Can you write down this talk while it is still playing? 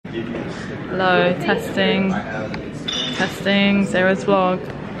Hello, testing, Sarah's vlog.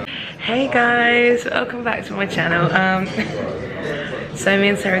 Hey guys, welcome back to my channel. So me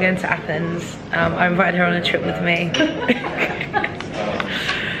and Sarah are going to Athens. I invited her on a trip with me.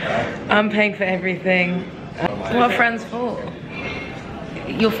 I'm paying for everything. What are friends for?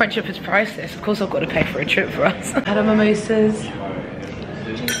 Your friendship is priceless. Of course I've got to pay for a trip for us. Had a mimosas.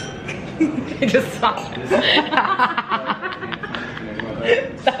 It just sucked.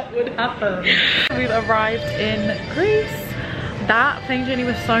 That would happen. We've arrived in Greece. That plane journey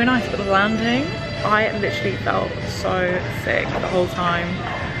was so nice, but the landing, I literally felt so sick the whole time.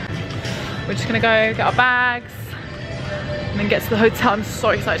 We're just gonna go get our bags and then get to the hotel. I'm so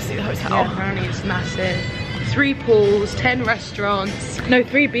excited to see the hotel. Yeah, apparently it's massive. 3 pools, 10 restaurants. No,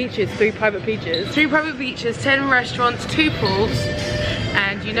 3 beaches, 3 private beaches. 3 private beaches, 10 restaurants, 2 pools.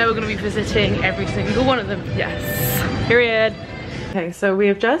 And you know we're gonna be visiting every single one of them. Yes, period. Okay, so we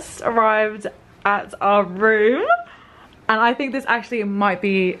have just arrived at our room. And I think this actually might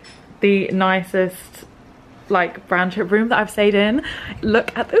be the nicest like brand trip room that I've stayed in.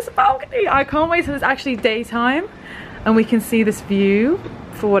 Look at this balcony. I can't wait till it's actually daytime and we can see this view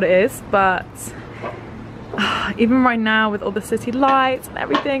for what it is. But even right now with all the city lights and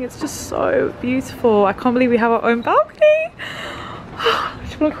everything, it's just so beautiful. I can't believe we have our own balcony. I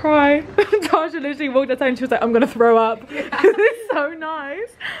just want to cry. Tasha literally walked outside and she was like, I'm gonna throw up. It's so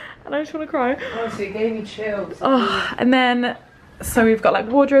nice. And I just want to cry. Honestly, it gave me chills. Oh, and then, so we've got like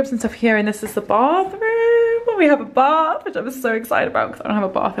wardrobes and stuff here, and this is the bathroom. We have a bath, which I was so excited about because I don't have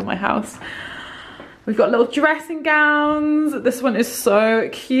a bath in my house. We've got little dressing gowns. This one is so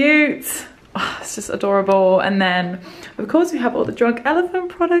cute. Oh, it's just adorable. And then, of course, we have all the Drunk Elephant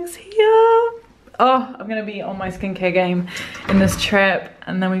products here. Oh, I'm gonna be on my skincare game in this trip.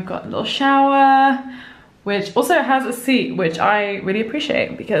 And then we've got a little shower, which also has a seat, which I really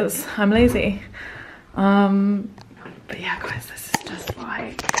appreciate because I'm lazy. But yeah, guys, this is just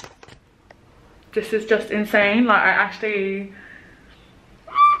like, this is just insane. Like, I actually,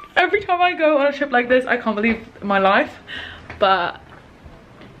 every time I go on a trip like this, I can't believe my life. But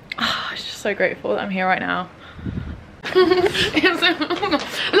I'm just so grateful that I'm here right now. Love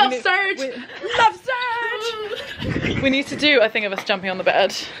search! Love search! We need to do a thing of us jumping on the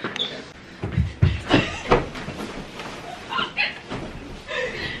bed.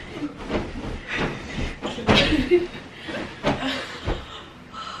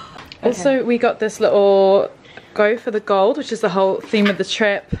 Also, we got this little go for the gold, which is the whole theme of the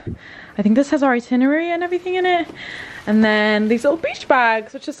trip. I think this has our itinerary and everything in it. And then these little beach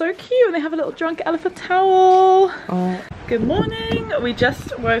bags, which are so cute. And they have a little Drunk Elephant towel. Oh. Good morning. We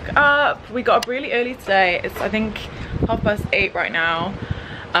just woke up. We got up really early today. It's, I think, 8:30 right now.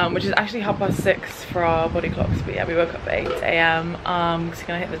 Which is actually 6:30 for our body clocks. But yeah, we woke up at 8 AM. Just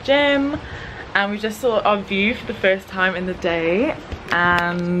gonna hit the gym. And we just saw our view for the first time in the day.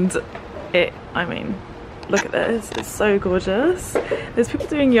 And I mean, look at this. It's so gorgeous. There's people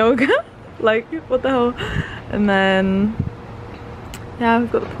doing yoga. Like, what the hell? And then, yeah,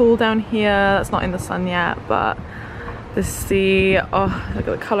 we've got the pool down here. That's not in the sun yet, but the sea. Oh, look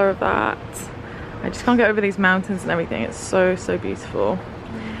at the color of that. I just can't get over these mountains and everything. It's so, so beautiful.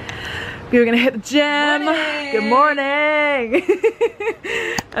 We're gonna hit the gym. Morning. Good morning.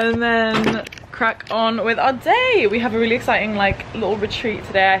 And then crack on with our day. We have a really exciting like little retreat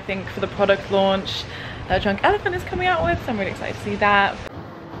today, I think, for the product launch that Drunk Elephant is coming out with, so I'm really excited to see that.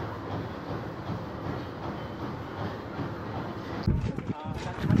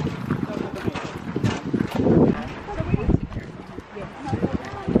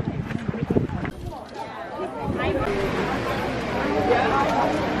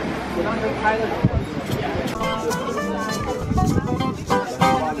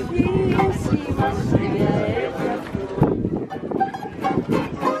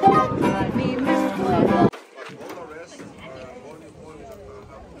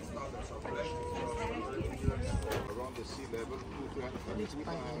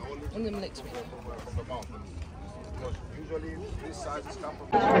 And then next week. Usually this size is come from.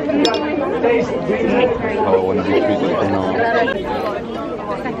 Oh, one of these people.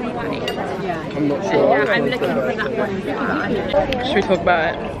 I'm not sure. Yeah, I'm looking for that one. Should we talk about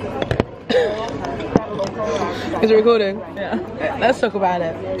it? Is it recording? Yeah. Let's talk about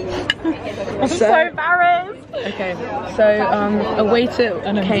it. I'm so embarrassed. Okay, so a waiter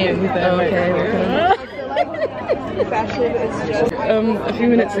came. A few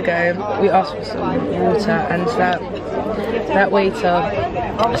minutes ago, we asked for some water, and that waiter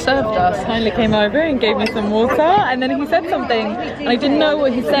served us. Kindly came over and gave me some water, and then he said something, and I didn't know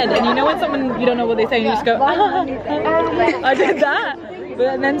what he said. And you know when someone, you don't know what they say, and you just go, ah. I did that.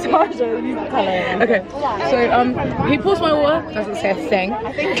 But then Tasha, you tell her. Okay, so he pours my water, doesn't say a thing,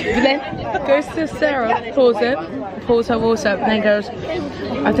 but then goes to Sarah, pours her water, and then goes,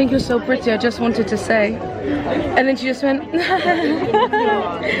 I think you're so pretty, I just wanted to say. And then she just went,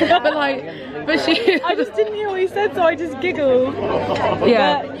 but she... I just didn't hear what he said, so I just giggled.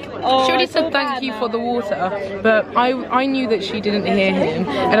 Yeah. Oh, She already said thank you for the water, but I knew that she didn't hear him,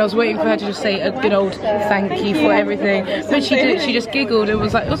 and I was waiting for her to just say a good old thank you for everything. But she did. She just giggled. It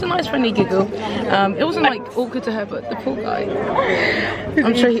was a nice friendly giggle. It wasn't like awkward to her, but the poor guy.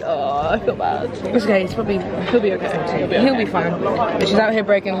 I'm sure he. Oh, I feel bad. It's okay. He'll be okay. He'll be fine. But she's out here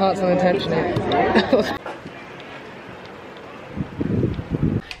breaking hearts unintentionally.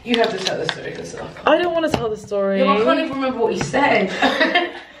 You have to tell the story yourself. I don't want to tell the story. I can't even remember what he said.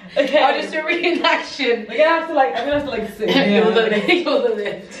 Okay. I'll just do a reenaction. I'm gonna have to sit here. You're the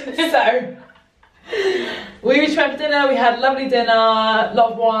lift. So, we reached for dinner, we had lovely dinner, a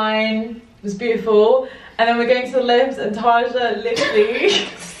lot of wine, it was beautiful. And then we're going to the lift and Tasha literally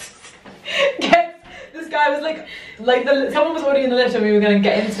this guy was someone was already in the lift and we were gonna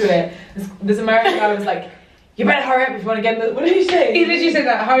get into it. This American guy was like, you better hurry up if you want to get in the, what did he say? He literally said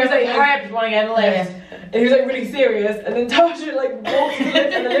that, hurry up if you want to get in the lift. Yeah. And he was like really serious, and then Tasha walks to the lift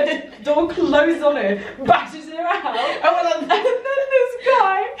and the lift door closed on her, bashes her out. And then this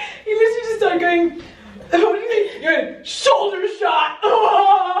guy, he literally just started going, what do you think? You're going, shoulder shot!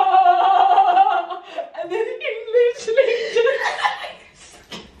 And then he literally just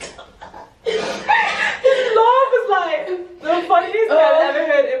his laugh was like the funniest thing I've ever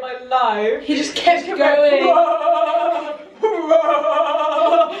heard in my life. He just kept going.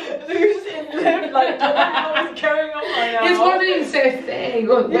 He was just in lift, like, what was going on right now? His wife didn't say a thing.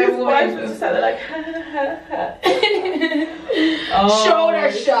 His wife was sat there like, shoulder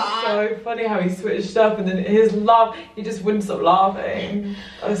it's shot. So funny how he switched up, and then his laugh, he just wouldn't stop laughing.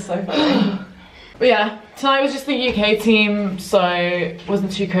 That was so funny. But yeah, tonight was just the UK team, so it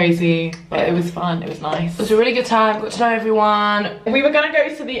wasn't too crazy, but it was fun, it was nice. It was a really good time, got to know everyone. We were gonna go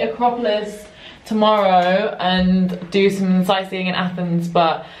to the Acropolis tomorrow and do some sightseeing in Athens,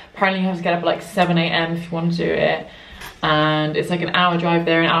 but apparently you have to get up at like 7 AM if you want to do it. And it's like an hour drive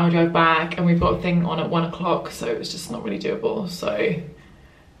there, an hour drive back, and we've got a thing on at 1 o'clock, so it's just not really doable. So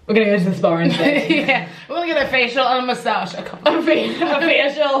we're gonna go to the spa instead. Yeah, we're gonna get a facial and a massage. A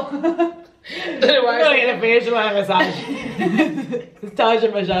facial. We're gonna get a facial and a massage. It's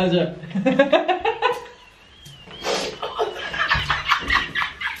Tasha Massager.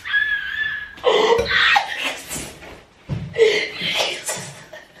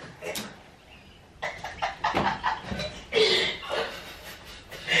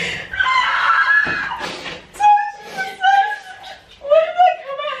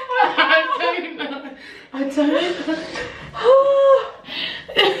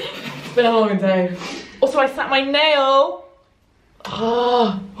 It's been a long day. Also, I snapped my nail.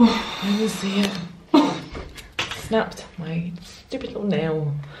 Oh, let me see it. Snapped my stupid little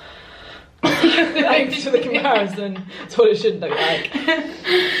nail. Thanks for the comparison. That's what it should look like.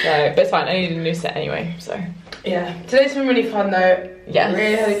 So, but it's fine. I need a new set anyway. So yeah, today's been really fun though. Yes.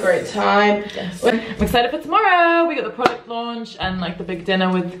 Really had a great time. Yes. I'm excited for tomorrow. We got the product launch and like the big dinner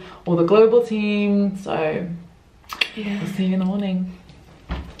with all the global team. So yeah, we'll see you in the morning.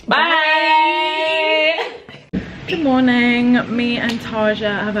 Bye! Good morning. Me and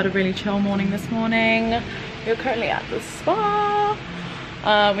Tasha have had a really chill morning this morning. We're currently at the spa.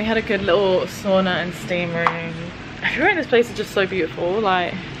 We had a good little sauna and steam room. I feel like this place is just so beautiful.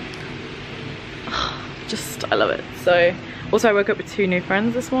 Like, I love it. So, also I woke up with 2 new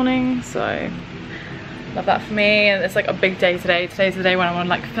friends this morning. So, love that for me. And it's like a big day today. Today's the day when I want to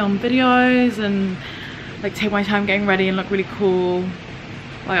like film videos and like take my time getting ready and look really cool.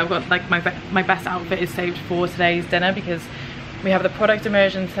 Like I've got like my best outfit is saved for today's dinner because we have the product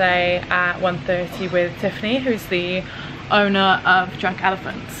immersion today at 1:30 with Tiffany, who's the owner of Drunk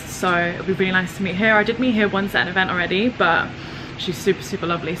Elephants. So it'll be really nice to meet her. I did meet her once at an event already, but she's super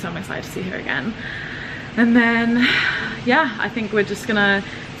lovely, so I'm excited to see her again. And then yeah, I think we're just gonna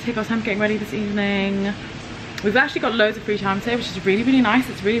take our time getting ready this evening. We've actually got loads of free time today, which is really nice.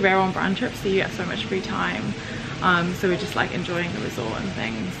 It's really rare on brand trips that you get so much free time. So we're just like enjoying the resort and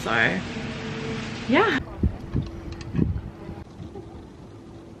things. So yeah.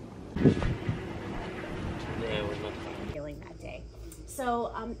 That day.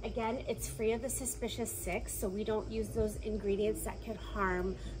 So again, it's free of the suspicious 6, so we don't use those ingredients that could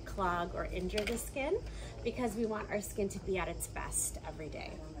harm, clog, or injure the skin because we want our skin to be at its best every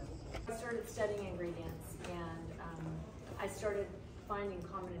day. I started studying ingredients and I started finding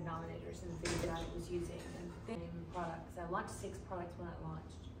common denominators in things that I was using. And products. I launched 6 products when I launched.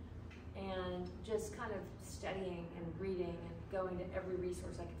 And just kind of studying and reading and going to every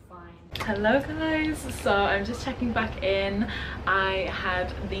resource I could find. Hello guys, so I'm just checking back in. I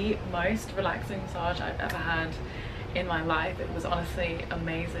had the most relaxing massage I've ever had in my life. It was honestly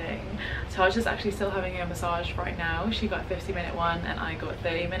amazing. Taj is actually still having a massage right now. She got a 50-minute one and I got a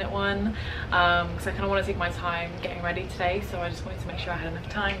 30-minute one because I kind of want to take my time getting ready today, so I just wanted to make sure I had enough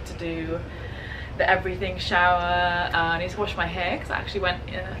time to do the everything shower. I need to wash my hair because I actually went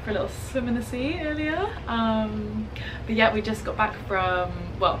for a little swim in the sea earlier. But yeah, we just got back from,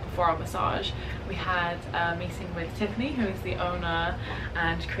 well, before our massage we had a meeting with Tiffany, who is the owner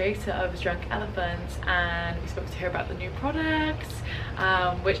and creator of Drunk Elephant, and we spoke to her about the new products,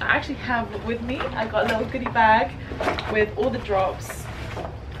 which I actually have with me. I got a little goodie bag with all the drops.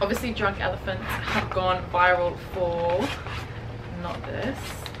 Obviously Drunk Elephant have gone viral for, not this,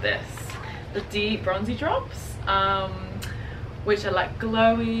 the deep bronzy drops, which are like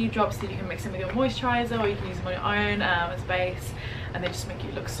glowy drops that you can mix in with your moisturizer, or you can use them on your own as base, and they just make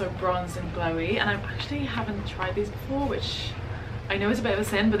you look so bronzed and glowy. And I actually haven't tried these before, which I know is a bit of a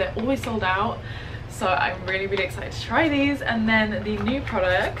sin, but they're always sold out, so I'm really excited to try these. And then the new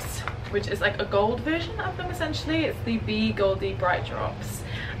product, which is like a gold version of them essentially, it's the Be Goldy Bright Drops,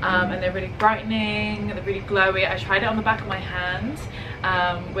 and they're really brightening, they're really glowy. I tried it on the back of my hand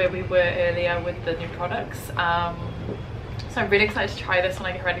where we were earlier with the new products, so I'm really excited to try this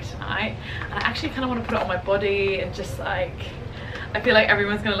when I get ready tonight. And I actually kind of want to put it on my body and just like, I feel like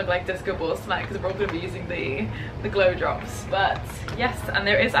everyone's gonna look like disco balls tonight because we're all gonna be using the glow drops. But yes, and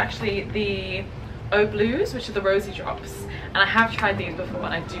there is actually the O Blues, which are the rosy drops, and I have tried these before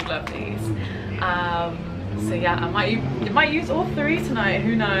and I do love these. So yeah, I might use all 3 tonight,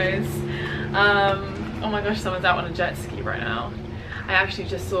 who knows. Oh my gosh, someone's out on a jet ski right now. I actually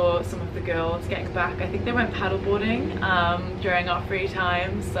just saw some of the girls getting back. I think they went paddleboarding during our free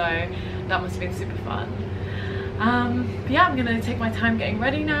time, so that must have been super fun. But yeah, I'm gonna take my time getting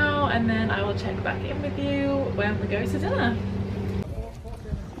ready now, and then I will check back in with you when we go to dinner.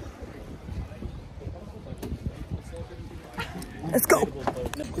 Let's go!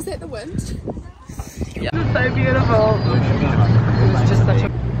 Is it the wind? Yeah. This is so beautiful. It's just such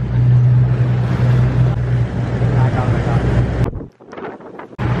a...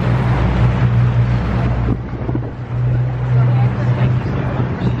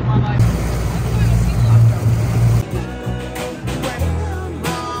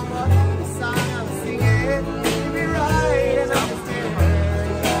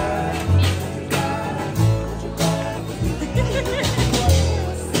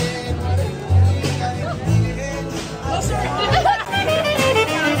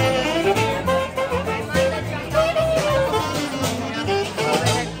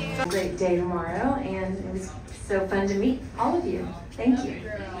 Day tomorrow, and it was so fun to meet all of you. Thank you.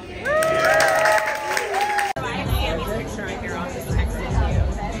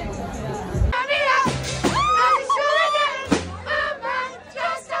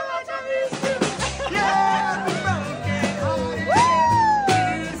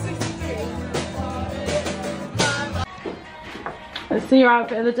 Let's see your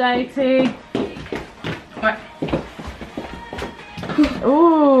outfit of the day, T. Right.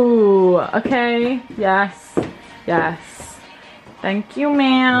 Ooh, okay, yes, thank you,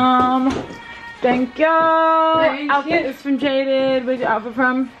 ma'am, thank you. Outfit is from Jaded. Where's your outfit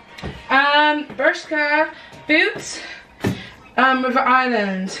from? Bershka, boots, River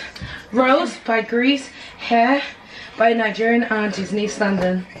Island, Rose by Greece, hair by Nigerian aunties in East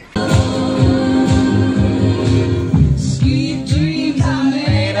London.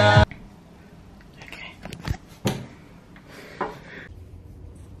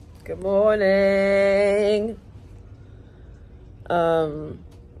 Good morning. Oh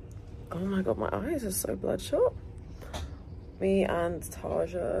my god, my eyes are so bloodshot. Me and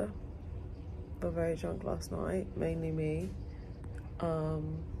Taja were very drunk last night, mainly me.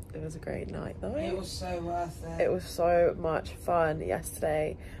 It was a great night though. It was so worth it. It was so much fun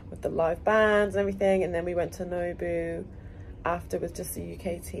yesterday with the live bands and everything, and then we went to Nobu after with just the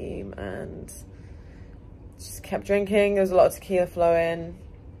UK team and just kept drinking. There was a lot of tequila flowing.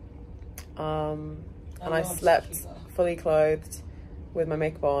 And I slept fully clothed with my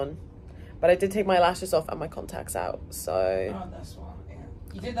makeup on, but I did take my lashes off and my contacts out, so... Oh, that's why, yeah.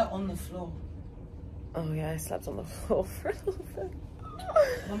 You did that on the floor. Oh yeah, I slept on the floor for a little bit.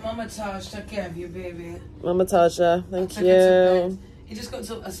 Well, Mama Taj took care of you, baby. Mama Tasha, thank you. He just got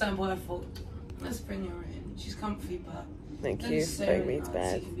to a certain point, I thought, let's bring her in. She's comfy, but... Thank you for putting me to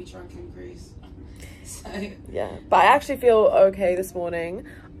bed. You can be drunk in Greece. So... Yeah, but I actually feel okay this morning.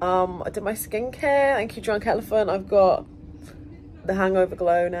 I did my skincare. Thank you, Drunk Elephant. I've got the hangover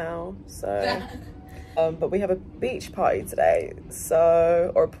glow now. So, but we have a beach party today.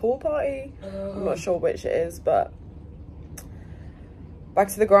 So, or a pool party. I'm not sure which it is, but back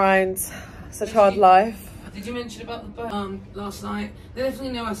to the grind. Such hard life. Did you mention about the boat last night? They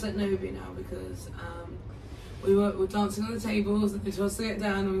definitely know us at Nobu now because we were dancing on the tables and they told us to get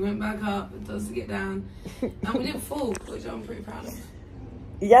down and we went back up and told us to get down and we didn't fall, which I'm pretty proud of.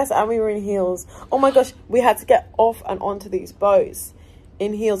 Yes, and we were in heels. Oh my gosh, we had to get off and onto these boats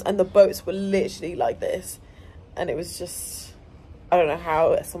in heels and the boats were literally like this. And it was just, I don't know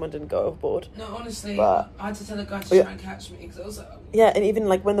how someone didn't go overboard. No, honestly, but I had to tell a guy to try and catch me because I was like... Yeah, and even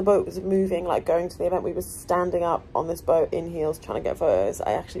like when the boat was moving, like going to the event, we were standing up on this boat in heels trying to get photos.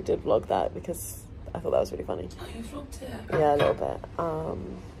 I actually did vlog that because I thought that was really funny. Oh, you vlogged it? Yeah, a little bit.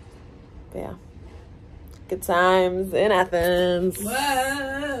 But yeah. Good times in Athens.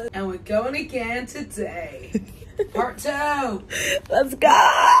 Whoa. And we're going again today. Part 2. Let's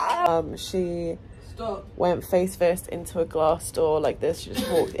go! She Stop. went face first into a glass door like this. She just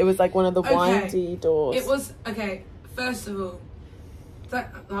walked. It was like one of the windy doors. It was, okay, first of all, thank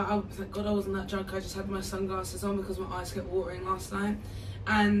God I wasn't that drunk. I just had my sunglasses on because my eyes kept watering last night.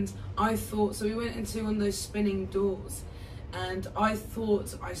 And I thought, so we went into one of those spinning doors and I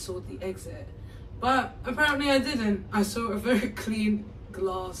thought I saw the exit. But apparently I didn't. I saw a very clean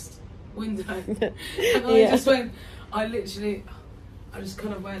glass window. And I just went, I just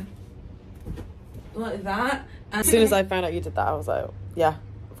kind of went like that. And as soon as I found out you did that, I was like, yeah,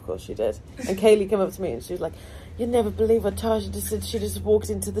 of course you did. And Kaylee came up to me and she was like, you'd never believe what Tasha just said. She just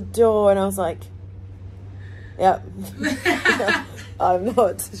walked into the door. And I was like, yeah. I'm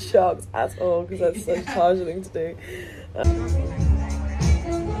not shocked at all because that's such a Tasha thing to do.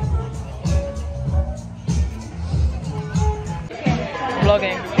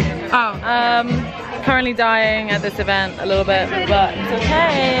 Vlogging. Oh. Currently dying at this event a little bit, but it's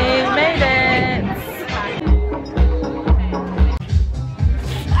okay. Made it.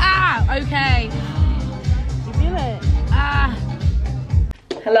 ah, okay. You feel it? Ah.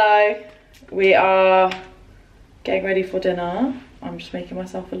 Hello. We are getting ready for dinner. I'm just making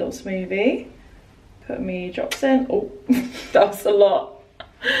myself a little smoothie. Put me drops in. Oh, that was a lot.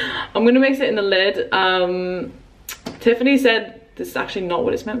 I'm gonna mix it in the lid. Tiffany said this is actually not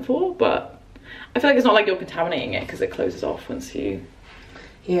what it's meant for, but I feel like it's not like you're contaminating it because it closes off once you...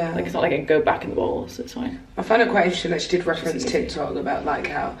 Yeah. Like it's not like it can go back in the bowl, so it's fine. I found it quite interesting that she did reference TikTok about like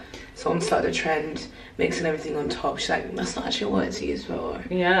how someone started a trend mixing everything on top. She's like, that's not actually what it's used for.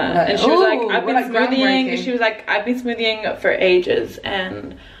 Yeah. Like, and she was like, I've been like smoothieing. She was like, I've been smoothieing for ages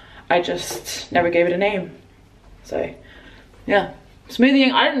and I just never gave it a name. So yeah.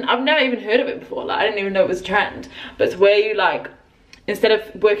 Smoothieing, I've never even heard of it before. Like I didn't even know it was a trend. But it's where you like, instead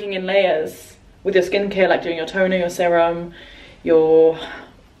of working in layers with your skincare, like doing your toner, your serum, your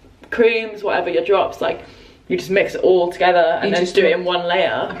creams, whatever, your drops, like you just mix it all together and then just do it in one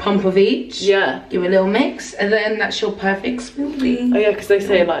layer. A pump of each. Yeah. Give it a little mix and then that's your perfect smoothie. Oh yeah, because they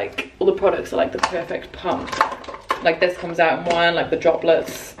say like all the products are like the perfect pump. Like this comes out in one, like the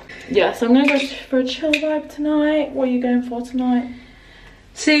droplets. Yeah, so I'm gonna go for a chill vibe tonight. What are you going for tonight?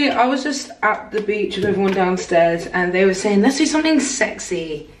 See, I was just at the beach with everyone downstairs and they were saying, let's do something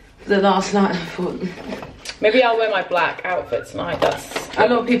sexy for the last night. I thought, maybe I'll wear my black outfit tonight. That's a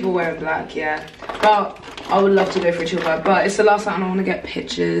lot of people wearing black, yeah. But I would love to go for a chill vibe, but it's the last night and I want to get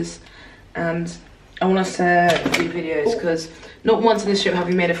pictures and I want us to do videos because not once in this trip have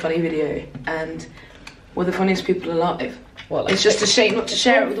we made a funny video and we're the funniest people alive. What, like it's just a shame not to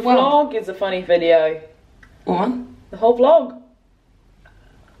share it with the world. The vlog is a funny video. What? The whole vlog?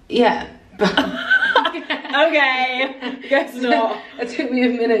 Yeah. Okay, guess not. It took me a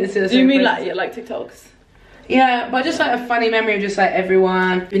minute to... Do you mean like, yeah, like TikToks? Yeah, but just like a funny memory of just like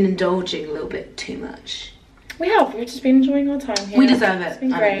everyone been indulging a little bit too much. We've just been enjoying our time here. We deserve it. It's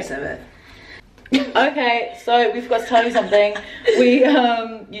been I great. deserve it. Okay, so we've got to tell you something.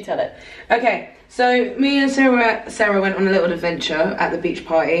 You tell it. Okay, so me and Sarah went on a little adventure at the beach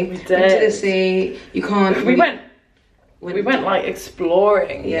party. We did. Went to the sea. You can't... We went like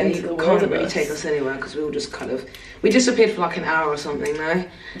exploring. Yeah, into you the can't wilderness. really take us anywhere because we all just kind of... We disappeared for like an hour or something, no?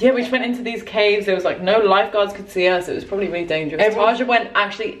 Yeah, we just went into these caves. There was like no lifeguards could see us. It was probably really dangerous. Tasha went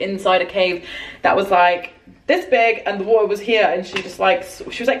actually inside a cave that was like this big and the water was here and she was like,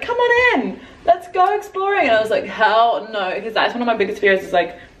 come on in, let's go exploring. And I was like, hell no, because that's one of my biggest fears is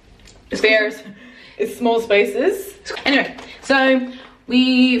like, is small spaces. Anyway, so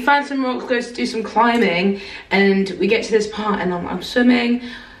we found some rocks, go to do some climbing and we get to this part and I'm swimming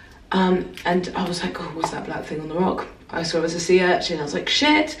and I was like, oh, what's that black thing on the rock? I saw it was a sea urchin. I was like,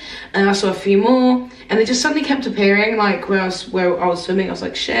 shit. And I saw a few more, and they just suddenly kept appearing, like where I was swimming. I was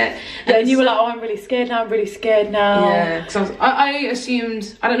like, shit. And you were like, oh, I'm really scared now. I'm really scared now. Yeah, because I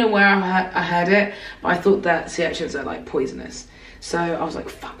assumed, I don't know where I heard it, but I thought that sea urchins are like poisonous. So I was like,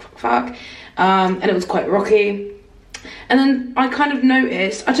 fuck. And it was quite rocky. And then I kind of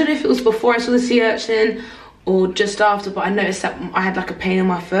noticed, I don't know if it was before I saw the sea urchin or just after, but I noticed that I had like a pain in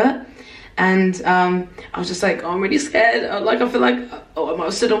my foot. And I was just like, oh, I'm really scared. I feel like, oh, I might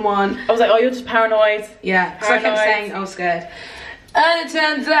have stood on one. I was like, oh, you're just paranoid. Yeah, because I kept saying I was scared. And it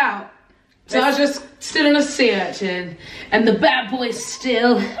turns out, so I was just stood on a sea urchin, and the bad boy's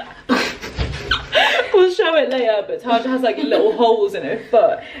still. We'll show it later, but Taja has like little holes in her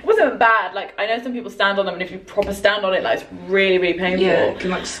foot. It wasn't bad. Like, I know some people stand on them, and if you proper stand on it, like, it's really, really painful. Yeah, it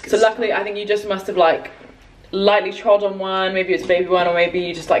can, like, so luckily, I think you just must have like lightly trod on one. Maybe it's a baby one, or maybe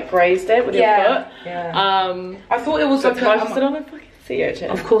you just like grazed it with your foot. Yeah. I thought it was like Taja stood on a fucking sea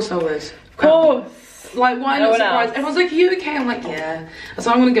urchin. Of course I was. Of course. Like, why not surprised? Everyone's like, are you okay? I'm like, yeah.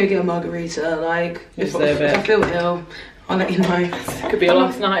 So I'm gonna go get a margarita. Like, if I feel ill, I'll let you know. It could be your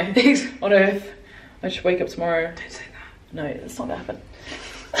last night on Earth. I should wake up tomorrow. Don't say that. No, it's not gonna happen.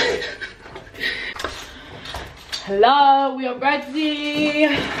 Hello, we are ready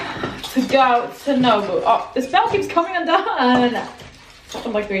to go to Nobu. Oh, this bell keeps coming undone. It's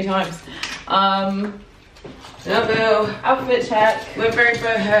happened like 3 times. Nobu. Outfit check. We're very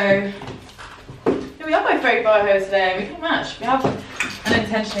boho. Yeah, we are both very boho today. We can match. We have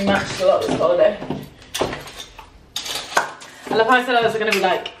unintentionally matched a lot this holiday. I love how I said others are going to be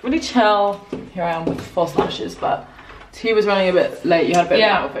like really chill. Here I am with false lashes, but he was running a bit late. You had a bit of an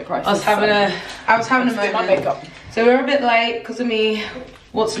outfit crisis. I was having a moment. My makeup. So we're a bit late because of me.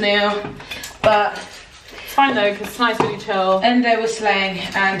 What's new? But it's fine though, because tonight's really chill. End day was slaying,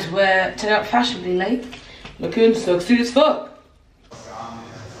 and we're turning up fashionably late. Looking sexy as fuck.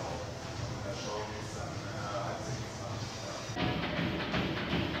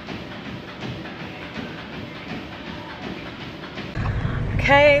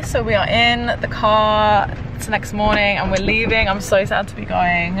 Okay, so we are in the car. It's the next morning and we're leaving. I'm so sad to be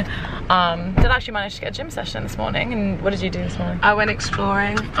going. Did actually manage to get a gym session this morning. And what did you do this morning? I went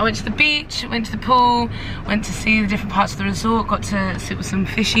exploring. I went to the beach, went to the pool, went to see the different parts of the resort, got to sit with some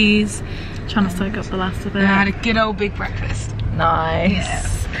fishies. Trying to soak up the last of it. And I had a good old big breakfast.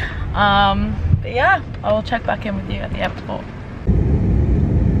 Nice. Yeah. But yeah, I will check back in with you at the airport.